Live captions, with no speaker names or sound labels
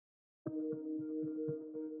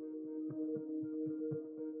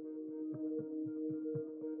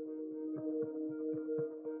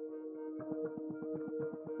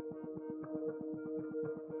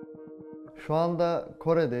Şu anda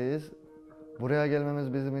Kore'deyiz. Buraya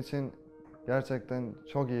gelmemiz bizim için gerçekten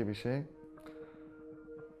çok iyi bir şey.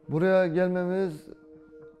 Buraya gelmemiz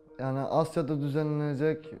yani Asya'da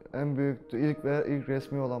düzenlenecek en büyük ilk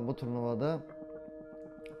resmi olan bu turnuvada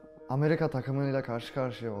Amerika takımıyla karşı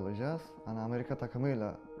karşıya olacağız. Hani Amerika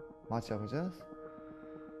takımıyla maç yapacağız.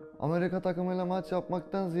 Amerika takımıyla maç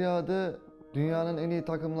yapmaktan ziyade dünyanın en iyi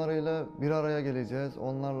takımlarıyla bir araya geleceğiz.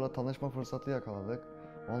 Onlarla tanışma fırsatı yakaladık.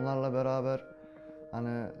 Onlarla beraber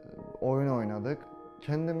hani oyun oynadık.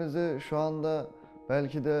 Kendimizi şu anda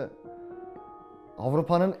belki de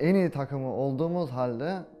Avrupa'nın en iyi takımı olduğumuz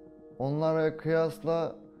halde onlara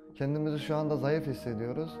kıyasla kendimizi şu anda zayıf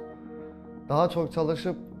hissediyoruz. Daha çok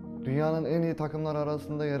çalışıp dünyanın en iyi takımlar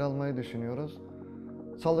arasında yer almayı düşünüyoruz.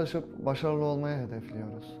 Çalışıp başarılı olmayı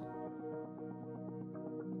hedefliyoruz.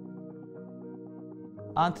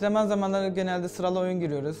 Antrenman zamanları genelde sıralı oyun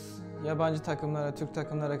giriyoruz. Yabancı takımlara, Türk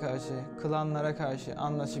takımlara karşı, klanlara karşı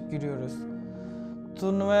anlaşıp giriyoruz.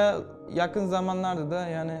 Turnuvaya yakın zamanlarda da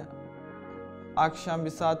yani akşam bir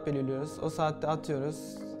saat belirliyoruz. O saatte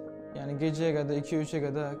atıyoruz. Yani geceye kadar 2-3'e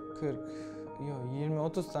kadar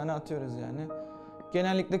 20-30 tane atıyoruz yani.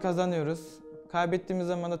 Genellikle kazanıyoruz. Kaybettiğimiz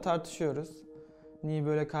zaman da tartışıyoruz. Niye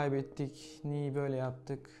böyle kaybettik, niye böyle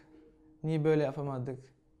yaptık, niye böyle yapamadık.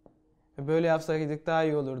 Böyle yapsaydık daha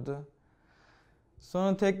iyi olurdu.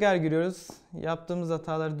 Sonra tekrar giriyoruz. Yaptığımız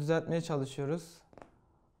hataları düzeltmeye çalışıyoruz.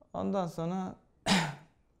 Ondan sonra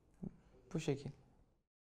bu şekil.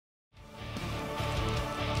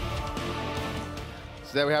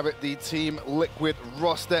 So there we have it, the Team Liquid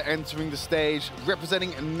roster entering the stage,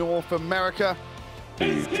 representing North America.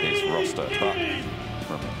 His roster, but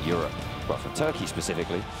from Europe, but from Turkey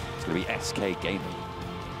specifically, it's going to be SK Gaming.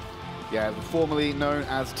 Yeah, formerly known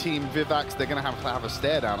as Team Vivax. They're going to have a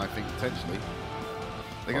stare down, I think, potentially.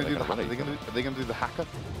 They're going to do the hacker.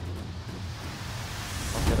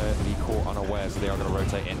 Not going to be caught unawares. They are going to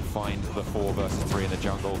rotate in, find the 4 versus 3 in the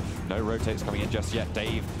jungle. No rotates coming in just yet.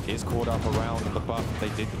 Dave is caught up around the buff. They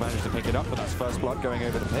did manage to pick it up, but that's first blood going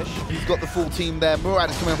over the Pish. He's got the full team there. Murad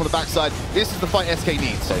is coming up on the backside. This is the fight SK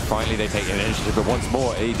needs. So finally they take an initiative, but once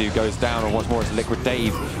more Edu goes down, and once more it's Liquid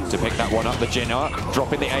Dave to pick that one up. The Jin Arc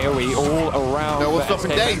dropping the AoE all around. No one's the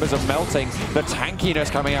stopping SK Dave. members are melting. The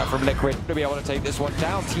tankiness coming out from Liquid to be able to take this one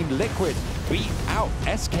down. Team Liquid beat out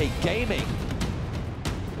SK Gaming.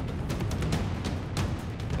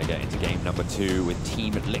 Get into game number 2 with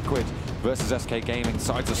Team Liquid versus SK Gaming.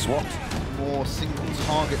 Sides are swapped. More single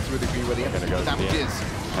targets to a degree where the damage is.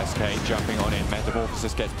 SK jumping on in.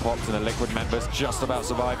 Metamorphosis gets popped and the Liquid members just about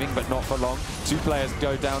surviving, but not for long. 2 players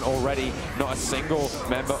go down already. Not a single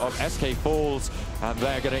member of SK falls, and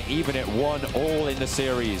they're going to even it 1 all in the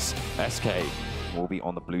series. SK will be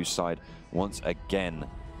on the blue side once again.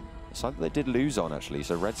 A side that they did lose on, actually.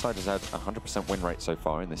 So red side has had 100% win rate so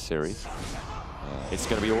far in this series. It's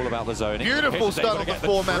going to be all about the zoning. Beautiful start of the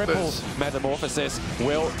 4 members. Metamorphosis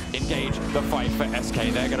will engage the fight for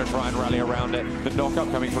SK. They're going to try and rally around it. The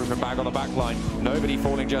knock-up coming through from Bag on the back line. Nobody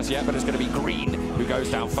falling just yet, but it's going to be Green who goes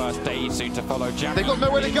down first. Dave soon to follow. Jack. They've got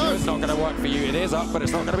nowhere to go. It's not going to work for you. It is up, but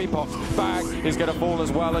it's not going to be popped. Bag is going to fall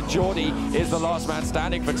as well, and Geordie is the last man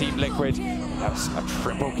standing for Team Liquid. That's a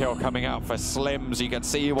triple kill coming out for Slims. You can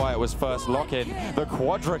see why it was first lock-in. The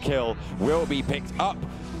quadra kill will be picked up,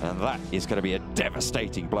 and that is going to be a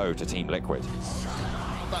devastating blow to Team Liquid.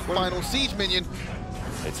 That final siege minion,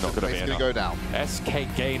 it's not going to be enough. Go down.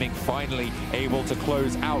 SK Gaming finally able to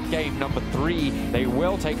close out game number 3. They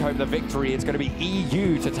will take home the victory. It's going to be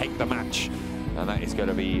EU to take the match, and that is going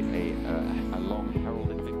to be a long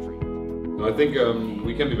heralded victory. I think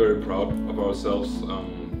we can be very proud of ourselves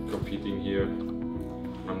competing here.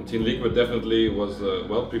 Team Liquid definitely was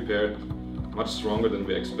well prepared, much stronger than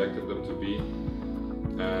we expected them to be.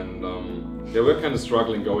 And yeah, we're kind of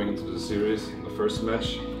struggling going into the series in the first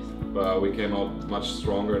match, but we came out much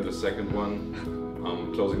stronger in the second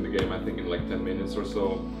one, closing the game I think in like 10 minutes or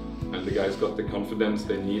so. And the guys got the confidence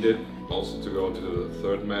they needed also to go into the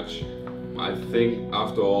third match. I think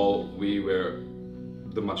after all we were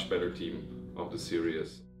the much better team of the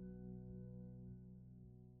series.